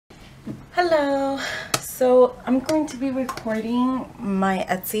Hello. So I'm going to be recording my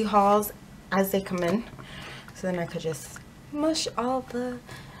Etsy hauls as they come in, so then I could just mush all the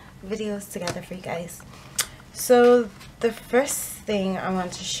videos together for you guys. So the first thing I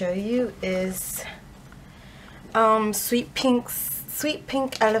want to show you is Sweet Pink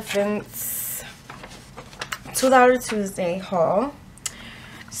Elephant's $2 Tuesday haul.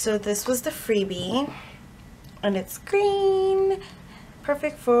 So this was the freebie, and it's green.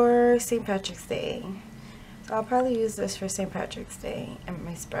 Perfect for St. Patrick's Day. So I'll probably use this for St. Patrick's Day and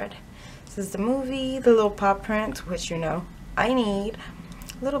my spread. This is the movie, the little paw print, which you know I need.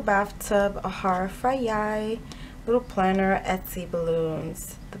 Little bathtub, a heart, fry, little planner, Etsy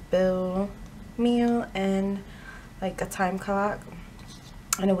balloons, the bill, meal, and like a time clock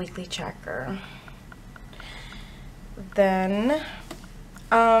and a weekly tracker. Then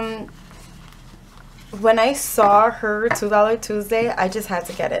when I saw her $2 Tuesday, I just had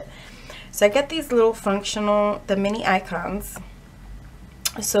to get it. So I get these little functional, the mini icons.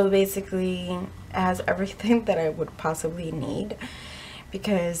 So basically it has everything that I would possibly need,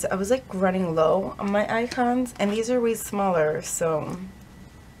 because I was like running low on my icons, and these are way smaller, so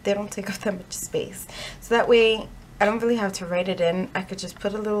they don't take up that much space. So that way I don't really have to write it in. I could just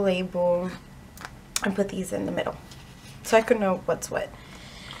put a little label and put these in the middle, so I could know what's what.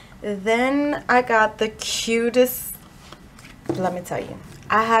 Then I got the cutest, let me tell you,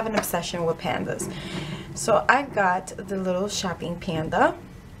 I have an obsession with pandas. So I got the little shopping panda.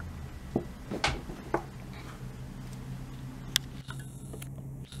 I'm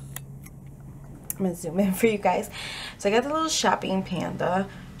gonna zoom in for you guys. So I got the little shopping panda.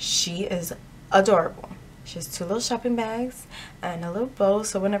 She is adorable. She has two little shopping bags and a little bow.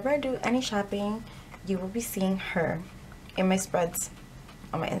 So whenever I do any shopping, you will be seeing her in my spreads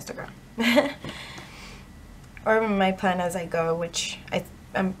on my Instagram or my plan as I go, which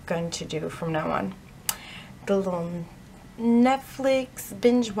I'm going to do from now on. The little Netflix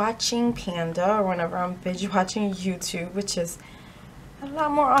binge watching panda, or whenever I'm binge watching YouTube, which is a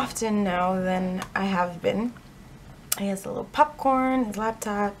lot more often now than I have been. He has a little popcorn, his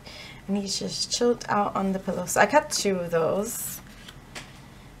laptop, and he's just chilled out on the pillow. So I got two of those.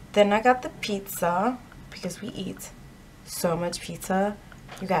 Then I got the pizza, because we eat so much pizza.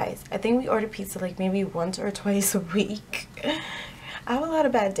 You guys, I think we order pizza like maybe once or twice a week. I have a lot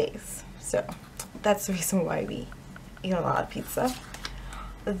of bad days, so that's the reason why we eat a lot of pizza.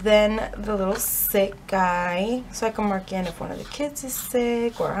 Then the little sick guy, so I can mark in if one of the kids is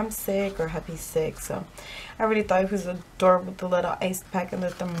sick, or I'm sick, or Happy's sick. So I really thought he was adorable with the little ice pack and the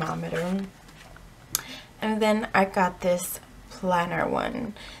thermometer. And then I got this planner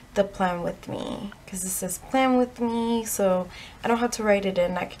one, the plan with me, because it says plan with me, so I don't have to write it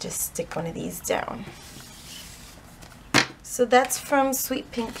in. I could just stick one of these down. So that's from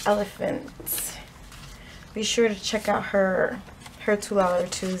Sweet Pink Elephant. Be sure to check out her $2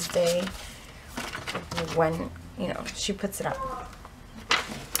 Tuesday when, you know, she puts it out.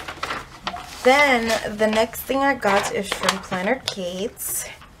 Then the next thing I got is from Planner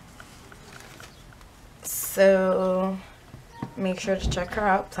Kate. So make sure to check her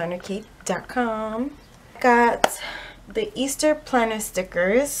out, plannerkate.com. Got the Easter planner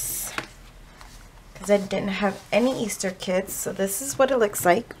stickers, because I didn't have any Easter kits. So this is what it looks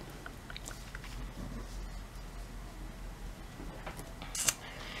like.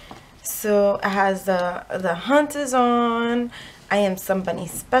 So it has the hunt is on, I am somebody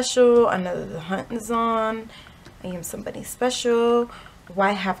special, another the hunt is on, I am somebody special,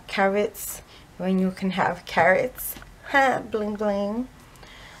 why have carrots when you can have carrots? Bling bling.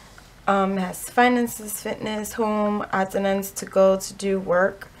 It has finances, fitness, home, odds and ends, to go, to do,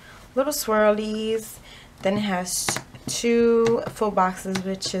 work, little swirlies. Then it has two full boxes,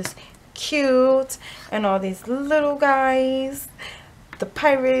 which is cute, and all these little guys, the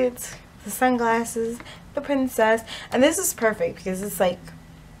pirates, the sunglasses, the princess. And this is perfect because it's like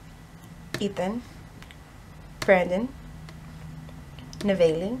Ethan, Brandon,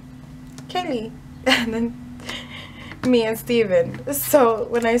 Naveli, Kaylee, and then me and Steven. So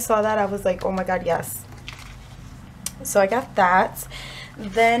when I saw that, I was like, oh my god, yes. So I got that.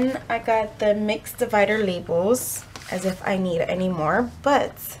 Then I got the mixed divider labels, as if I need any more,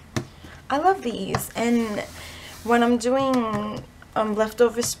 but I love these, and when I'm doing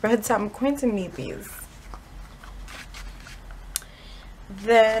leftover spreads, I'm going to need these.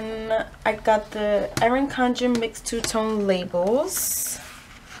 Then I got the Erin Condren mixed two-tone labels.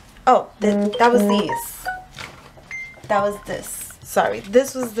 Oh, that was these. That was this. Sorry,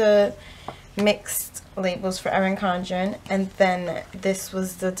 this was the mixed labels for Erin Condren, and then this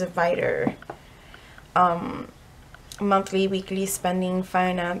was the divider monthly, weekly spending,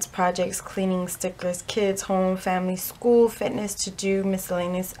 finance, projects, cleaning, stickers, kids, home, family, school, fitness, to-do,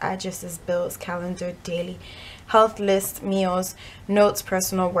 miscellaneous, addresses, bills, calendar, daily, health list, meals, notes,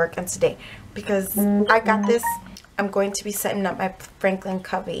 personal, work, and today. Because I got this, I'm going to be setting up my Franklin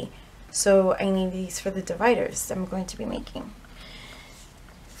Covey. So I need these for the dividers I'm going to be making.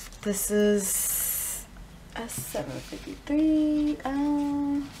 This is a 753.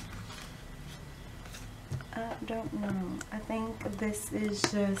 I don't know. I think this is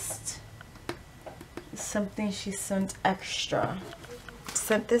just something she sent extra.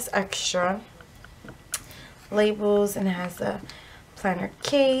 Sent this extra. Labels, and it has a planner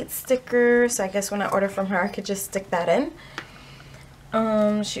Kate sticker. So I guess when I order from her, I could just stick that in.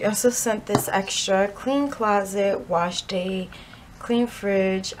 She also sent this extra: clean closet, wash day, clean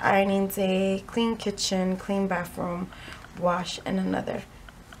fridge, ironing day, clean kitchen, clean bathroom, wash, and another.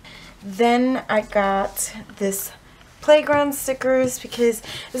 Then I got this playground stickers because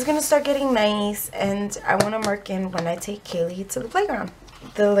it's gonna start getting nice and I want to mark in when I take Kaylee to the playground.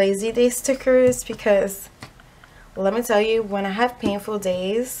 The lazy day stickers because let me tell you, when I have painful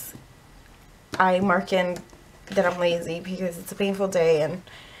days, I mark in that I'm lazy because it's a painful day and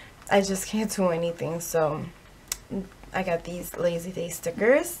I just can't do anything. So I got these lazy day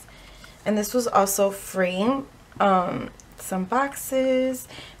stickers, and this was also free. Some boxes,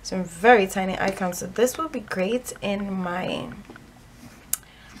 some very tiny icons, so this will be great in my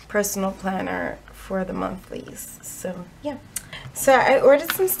personal planner for the monthlies. So yeah, so I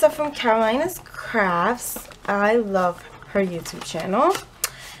ordered some stuff from Carolina's Crafts. I love her YouTube channel,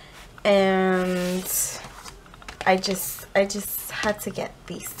 and I just had to get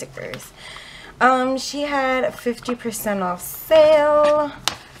these stickers. She had 50% off sale,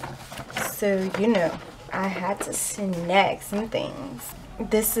 so you know I had to snag some things.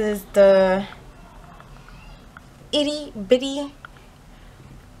 This is the itty bitty,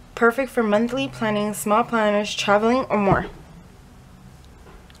 perfect for monthly planning, small planners, traveling, or more.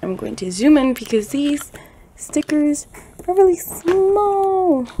 I'm going to zoom in because these stickers are really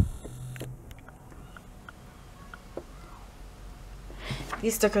small.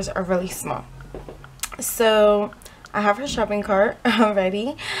 These stickers are really small. So I have her shopping cart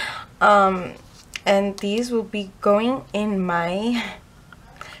already. And these will be going in my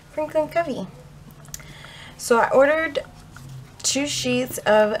Franklin Covey. So I ordered 2 sheets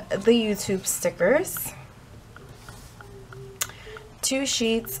of the YouTube stickers, 2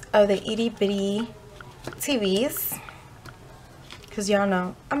 sheets of the itty bitty TVs, because y'all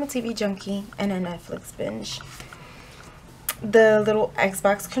know I'm a TV junkie and a Netflix binge. The little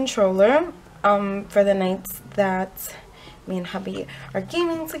Xbox controller for the nights that me and hubby are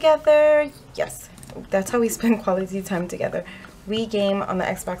gaming together. Yes, that's how we spend quality time together. We game on the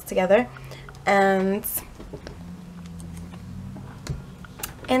Xbox together, and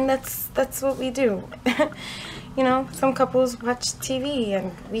that's what we do. You know, some couples watch TV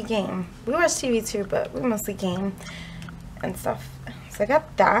and we game. We watch TV too, but we mostly game and stuff. So I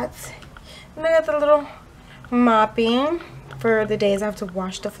got that, and I got the little mopping for the days I have to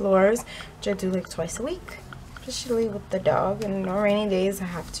wash the floors, which I do like twice a week, especially with the dog, and on rainy days I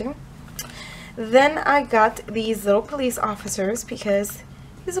have to. Then I got these little police officers because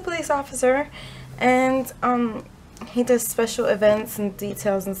he's a police officer, and he does special events and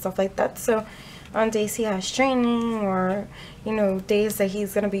details and stuff like that. So on days he has training, or you know, days that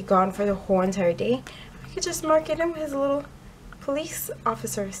he's gonna be gone for the whole entire day, I could just mark it in with his little police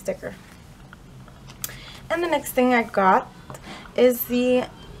officer sticker. And the next thing I got is the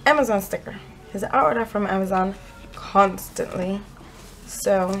Amazon sticker, because I order from Amazon constantly,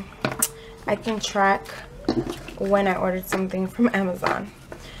 so I can track when I ordered something from Amazon.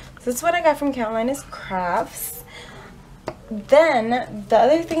 So that's what I got from Carolina's Crafts. Then the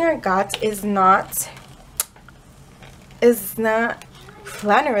other thing I got is not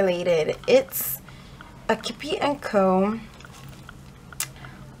planner related. It's a Kippy & Co.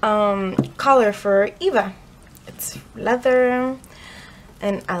 collar for Eva. It's leather,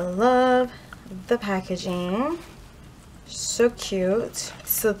 and I love the packaging. So cute.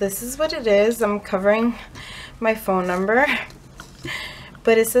 So this is what it is. I'm covering my phone number,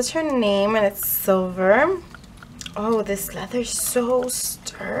 but it says her name and it's silver. Oh, this leather is so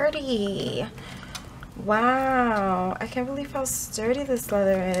sturdy. Wow, I can't believe how sturdy this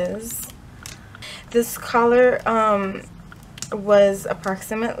leather is. This collar was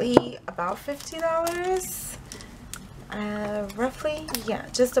approximately about $50, roughly. Yeah,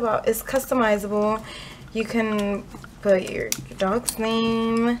 just about. It's customizable. You can put your dog's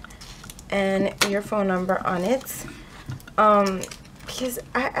name and your phone number on it, because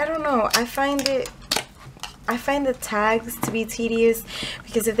I don't know, I find it I find the tags to be tedious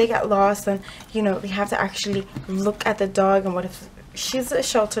because if they get lost, then you know they have to actually look at the dog, and what if she's a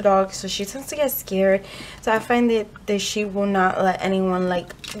shelter dog, so she tends to get scared. So I find that she will not let anyone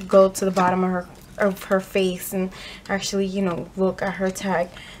like go to the bottom of her face and actually, you know, look at her tag.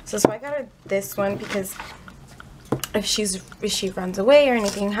 So I got her this one because if she runs away or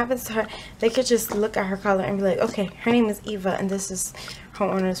anything happens to her, they could just look at her collar and be like, okay, her name is Eva and this is her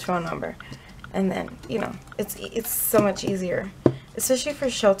owner's phone number. And then, you know, it's so much easier, especially for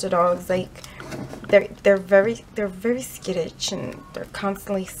shelter dogs. Like they're very skittish and they're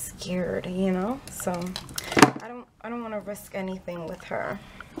constantly scared, you know. So I don't want to risk anything with her.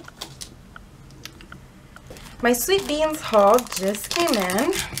 My Sweet Beans haul just came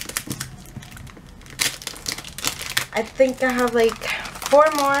in. I think I have like 4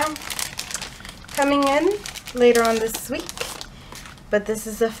 more coming in later on this week, but this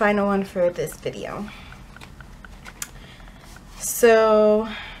is the final one for this video. So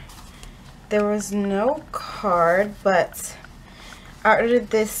there was no card, but I ordered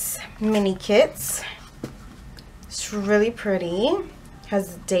this mini kit. It's really pretty.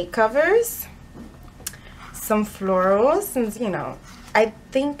 Has date covers, some florals, and you know, I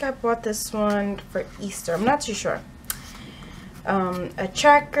think I bought this one for Easter. I'm not too sure. A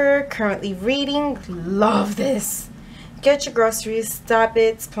tracker, currently reading, love this. Get your groceries, stop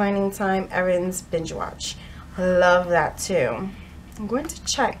it, planning time, errands, binge watch. Love that too. I'm going to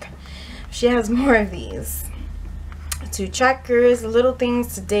check if she has more of these. 2 trackers, little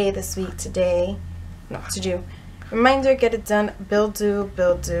things today, this week, today, not to do. Reminder, get it done, bill due,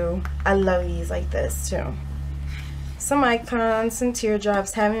 bill due. I love these like this too. Some icons, some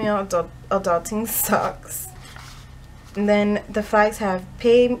teardrops, having me adulting socks. And then the flags have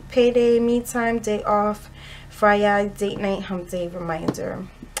payday, me time, day off, Friday, date night, hump day, reminder,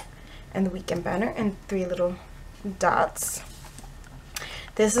 and the weekend banner, and 3 little dots.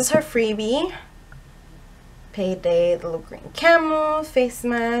 This is her freebie. Payday, the little green camel, face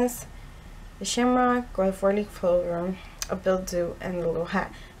mask, the shamrock, or the 4-leaf clover, a bill due, and the little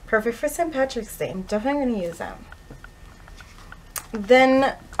hat. Perfect for St. Patrick's Day. I'm definitely going to use that.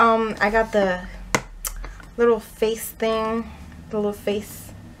 Then I got the little face thing, the little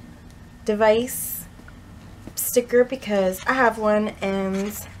face device sticker because I have one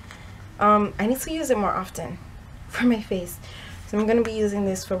and I need to use it more often for my face. So I'm going to be using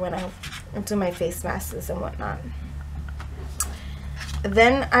this for when I do my face masks and whatnot.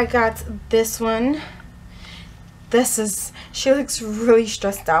 Then I got this one. She looks really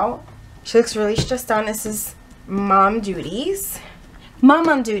stressed out. She looks really stressed out. This is Mom Duties. Mom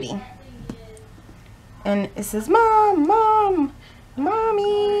on Duty. And it says Mom, Mom,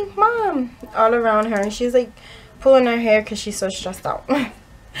 Mommy, Mom, all around her. And she's like pulling her hair because she's so stressed out.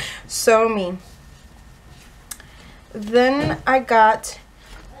 So me. Then I got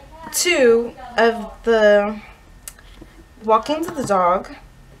 2 of the walking to the dog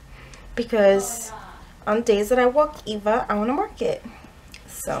because on days that I walk Eva, I want to mark it.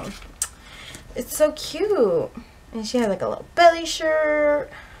 So it's so cute. And she has like a little belly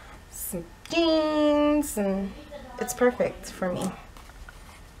shirt, some jeans, and it's perfect for me.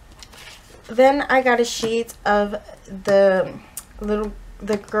 Then I got a sheet of the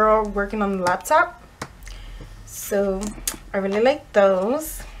girl working on the laptop. So I really like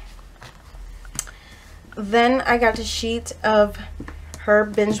those. Then I got a sheet of her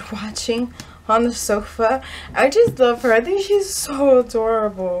binge watching on the sofa. I just love her. I think she's so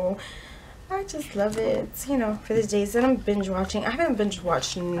adorable. I just love it. You know, for the days that I'm binge watching. I haven't binge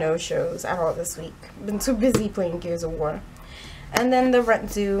watched no shows at all this week. I've been too busy playing Gears of War. And then the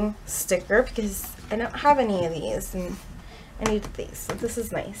rent due sticker because I don't have any of these and I need these. So this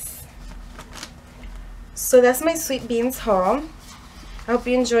is nice. So that's my Sweet Beans haul. I hope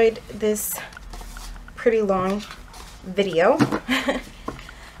you enjoyed this pretty long video.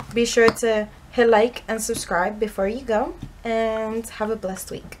 Be sure to hit like and subscribe before you go and have a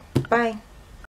blessed week. Bye.